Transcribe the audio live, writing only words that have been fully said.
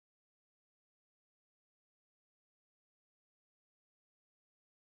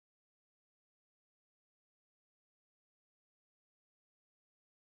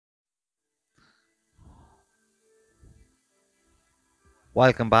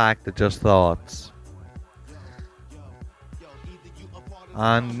Welcome back to Just Thoughts.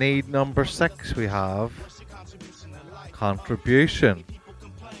 On need number 6 we have contribution.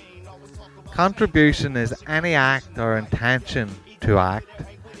 Contribution is any act or intention to act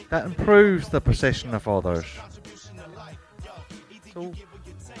that improves the position of others. So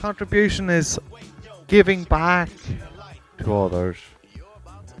contribution is giving back to others,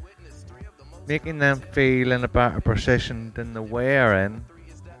 making them feel in a better position than they were in,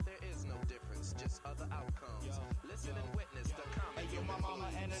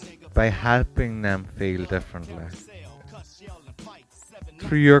 by helping them feel differently.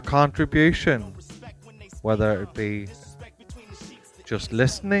 Through your contribution, whether it be just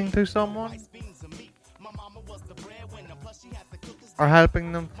listening to someone or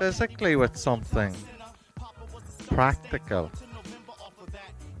helping them physically with something practical.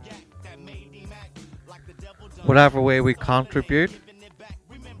 Whatever way we contribute,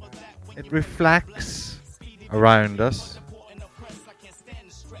 it reflects around us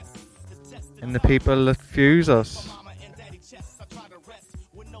in the people that fuse us.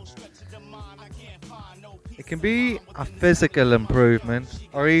 It can be a physical improvement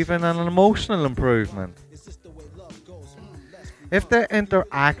or even an emotional improvement. If the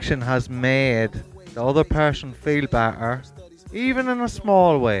interaction has made the other person feel better, even in a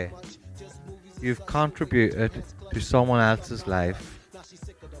small way, you've contributed to someone else's life.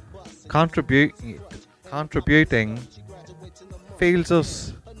 Contributing feels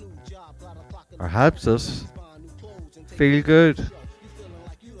us or helps us feel good.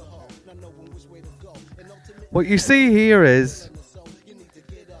 What you see here is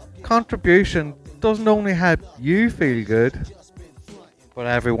contribution doesn't only help you feel good, but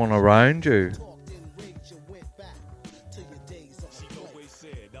everyone around you.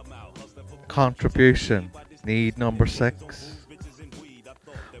 Contribution, need number 6.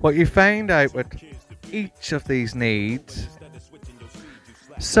 What you find out with each of these needs: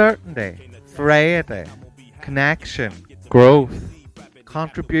 certainty, variety, connection, growth,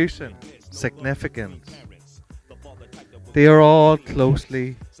 contribution, significance. They are all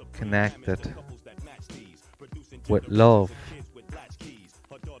closely connected with love.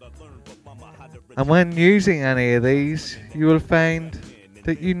 And when using any of these, you will find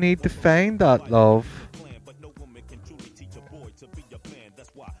that you need to find that love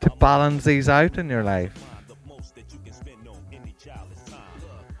to balance these out in your life.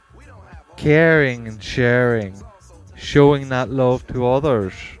 Caring and sharing, showing that love to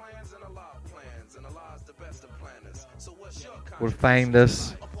others, will find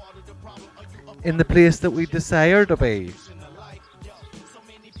us in the place that we desire to be.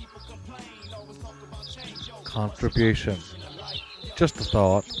 Contribution. Just a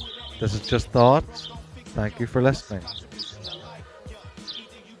thought. This is Just Thoughts. Thank you for listening.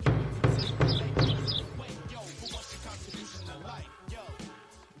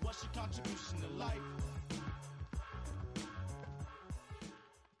 Contribution to life.